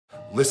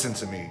Listen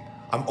to me.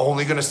 I'm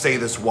only gonna say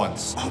this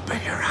once.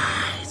 Open your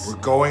eyes. We're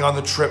going on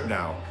the trip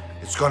now.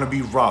 It's gonna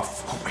be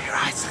rough. Open your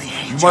eyes to the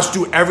angel. You must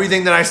do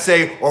everything that I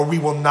say or we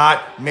will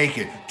not make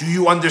it. Do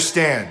you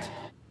understand?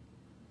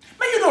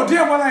 Man, you know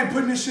damn well I ain't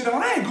putting this shit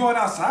on. I ain't going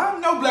outside.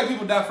 No black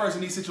people die first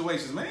in these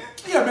situations, man.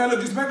 Yeah, man,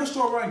 look, just make a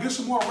store around and get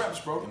some more reps,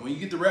 bro. And when you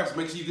get the reps,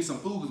 make sure you get some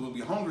food because we'll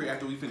be hungry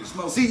after we finish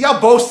smoking. See,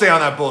 y'all both stay on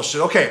that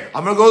bullshit. Okay,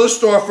 I'm gonna go to the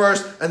store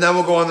first and then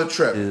we'll go on the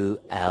trip. 2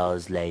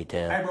 hours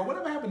later. Hey, bro,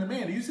 whatever happened to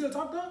Mandy? You still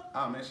talk to her?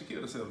 Oh, man, she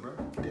killed herself, bro.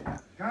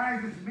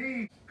 Guys, it's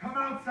me. Come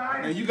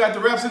outside. And you got the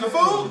reps in the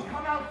food?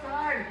 Come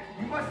outside.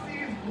 You must see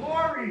his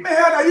glory. Man,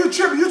 hell no, you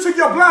tripping. You took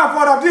your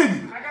blindfold off,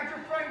 didn't you? I got your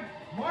friend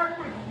Mark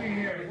with me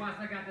here. Once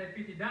I got that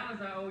 $50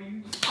 I owe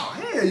you. Oh,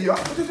 hell, y'all.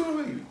 What you doing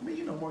with you? Man,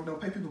 you know Mark don't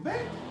pay people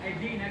back. Hey,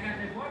 Dean, I got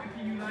that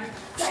barbecue you like.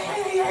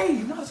 Hey,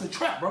 you know it's a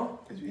trap, bro.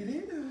 It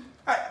is.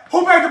 Hey,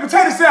 who made the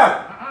potato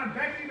salad?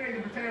 Becky made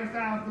the potato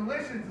salad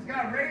delicious. It's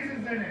got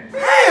raisins in it.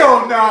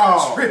 Hell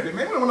no. Tripping,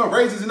 man. We don't want no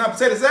raisins in our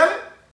potato salad.